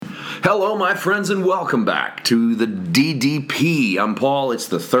Hello, my friends, and welcome back to the DDP. I'm Paul. It's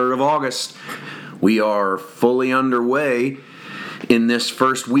the 3rd of August. We are fully underway in this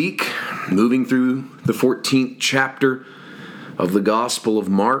first week, moving through the 14th chapter of the Gospel of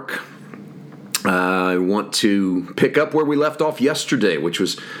Mark. I want to pick up where we left off yesterday, which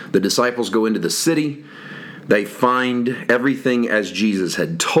was the disciples go into the city. They find everything as Jesus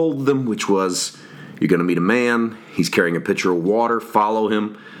had told them, which was, you're going to meet a man. He's carrying a pitcher of water. Follow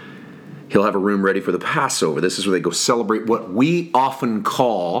him. He'll have a room ready for the Passover. This is where they go celebrate what we often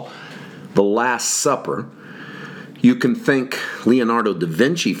call the Last Supper. You can thank Leonardo da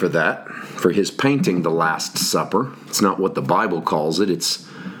Vinci for that, for his painting The Last Supper. It's not what the Bible calls it. It's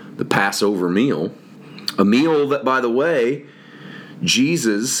the Passover meal. A meal that, by the way,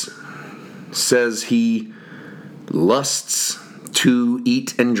 Jesus says he lusts to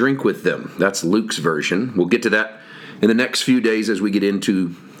eat and drink with them. That's Luke's version. We'll get to that in the next few days as we get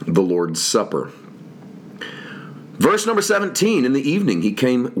into the Lord's Supper. Verse number 17, in the evening he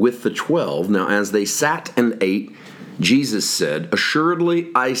came with the 12. Now as they sat and ate, Jesus said, "Assuredly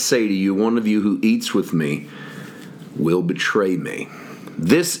I say to you, one of you who eats with me will betray me."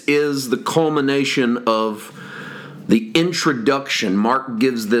 This is the culmination of the introduction. Mark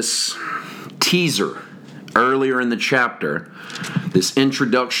gives this teaser earlier in the chapter, this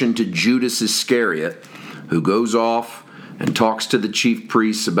introduction to Judas Iscariot, who goes off and talks to the chief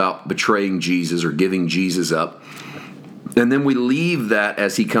priests about betraying Jesus or giving Jesus up. And then we leave that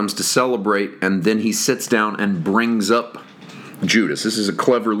as he comes to celebrate, and then he sits down and brings up Judas. This is a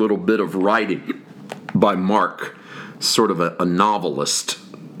clever little bit of writing by Mark, sort of a novelist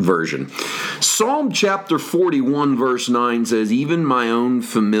version. Psalm chapter 41 verse 9 says, "Even my own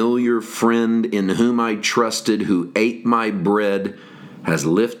familiar friend in whom I trusted, who ate my bread, has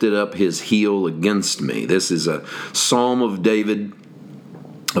lifted up his heel against me." This is a psalm of David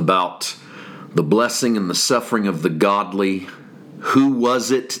about the blessing and the suffering of the godly. Who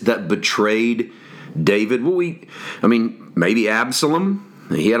was it that betrayed David? Well, maybe Absalom.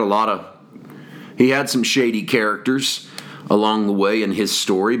 He had some shady characters along the way in his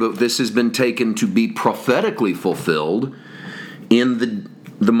story, but this has been taken to be prophetically fulfilled in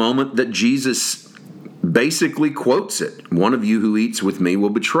the moment that Jesus basically quotes it. One of you who eats with me will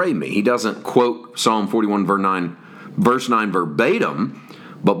betray me. He doesn't quote Psalm 41 verse 9 verbatim,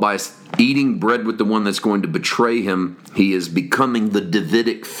 but by eating bread with the one that's going to betray him, he is becoming the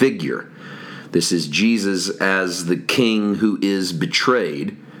Davidic figure. This is Jesus as the king who is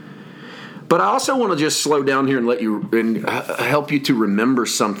betrayed. But I also want to just slow down here and help you to remember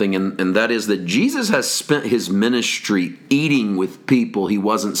something, and that is that Jesus has spent his ministry eating with people he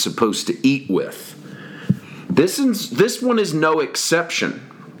wasn't supposed to eat with. This one is no exception.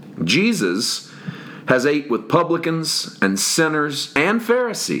 Jesus has ate with publicans and sinners and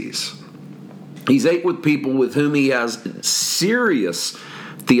Pharisees. He's ate with people with whom he has serious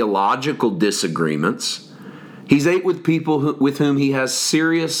theological disagreements. He's ate with people with whom he has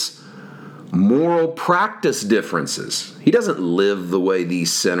serious moral practice differences. He doesn't live the way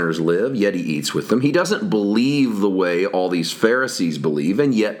these sinners live, yet he eats with them. He doesn't believe the way all these Pharisees believe,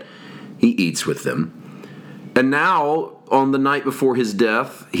 and yet he eats with them. And now, on the night before his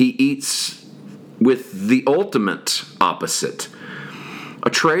death, he eats with the ultimate opposite, a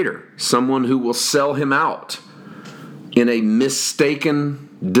traitor, someone who will sell him out in a mistaken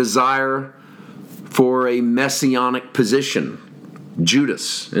desire for a messianic position,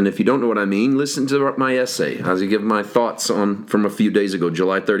 Judas. And if you don't know what I mean, listen to my essay as I give my thoughts from a few days ago,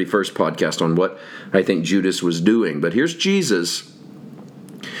 July 31st podcast, on what I think Judas was doing. But here's Jesus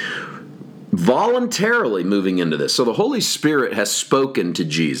voluntarily moving into this. So the Holy Spirit has spoken to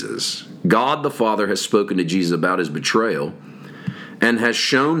Jesus. God the Father has spoken to Jesus about his betrayal and has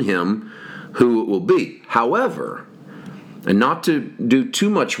shown him who it will be. However, and not to do too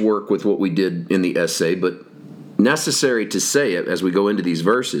much work with what we did in the essay, but necessary to say it as we go into these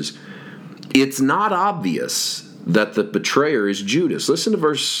verses, it's not obvious that the betrayer is Judas. Listen to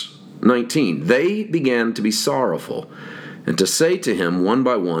verse 19. "They began to be sorrowful, and to say to him one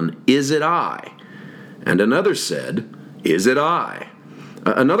by one, 'Is it I?' And another said, 'Is it I?'"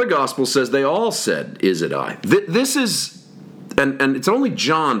 Another gospel says they all said, "Is it I?" This is, and it's only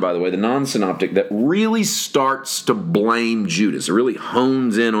John, by the way, the non-synoptic, that really starts to blame Judas. It really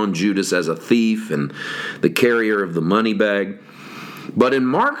hones in on Judas as a thief and the carrier of the money bag. But in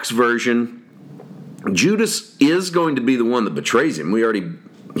Mark's version, Judas is going to be the one that betrays him. He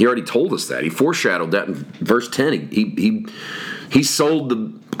already told us that. He foreshadowed that in verse 10. He sold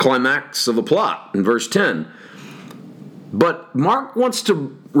the climax of the plot in verse 10. But Mark wants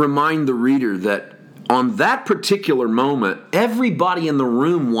to remind the reader that on that particular moment, everybody in the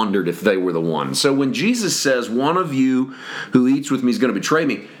room wondered if they were the one. So when Jesus says, one of you who eats with me is going to betray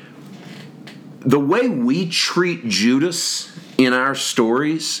me, the way we treat Judas in our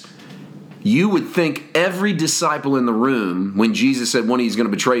stories, you would think every disciple in the room, when Jesus said one of you is going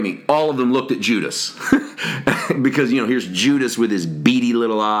to betray me, all of them looked at Judas. Because, here's Judas with his beady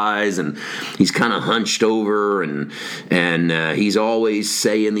little eyes, and he's kind of hunched over, and he's always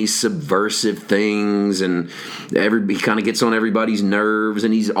saying these subversive things, and he kind of gets on everybody's nerves,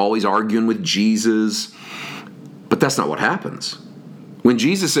 and he's always arguing with Jesus. But that's not what happens. When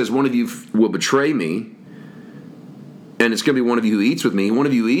Jesus says one of you will betray me, and it's going to be one of you who eats with me. One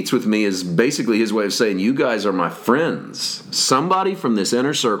of you who eats with me is basically his way of saying, you guys are my friends. Somebody from this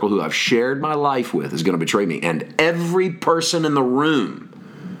inner circle who I've shared my life with is going to betray me. And every person in the room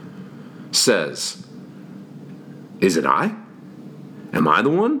says, is it I? Am I the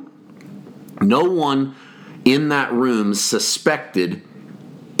one? No one in that room suspected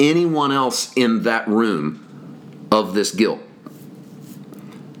anyone else in that room of this guilt.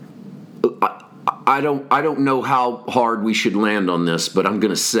 I don't know how hard we should land on this, but I'm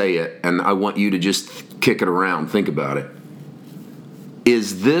going to say it, and I want you to just kick it around. Think about it.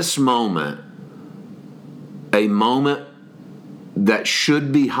 Is this moment a moment that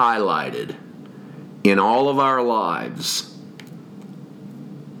should be highlighted in all of our lives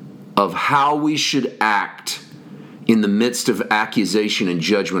of how we should act in the midst of accusation and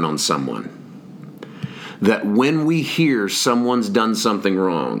judgment on someone? That when we hear someone's done something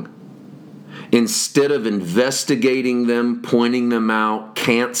wrong, instead of investigating them, pointing them out,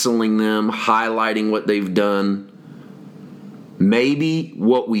 canceling them, highlighting what they've done, maybe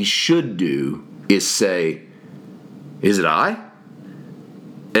what we should do is say, is it I?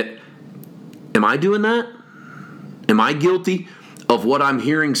 Am I doing that? Am I guilty of what I'm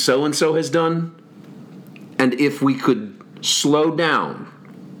hearing so-and-so has done? And if we could slow down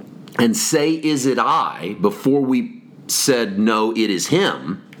and say, is it I, before we said, no, it is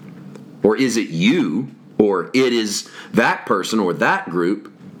him, or is it you, or it is that person or that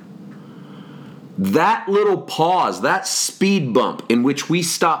group, that little pause, that speed bump in which we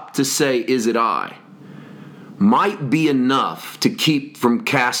stop to say, is it I, might be enough to keep from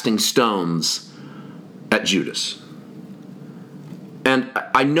casting stones at Judas. And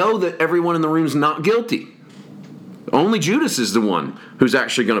I know that everyone in the room is not guilty. Only Judas is the one who's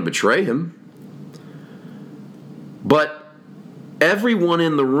actually going to betray him. But everyone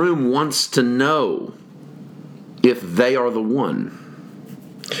in the room wants to know if they are the one.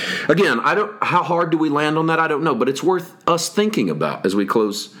 Again, how hard do we land on that? I don't know, but it's worth us thinking about as we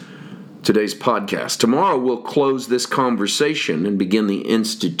close today's podcast. Tomorrow we'll close this conversation and begin the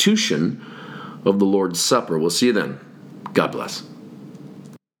institution of the Lord's Supper. We'll see you then. God bless.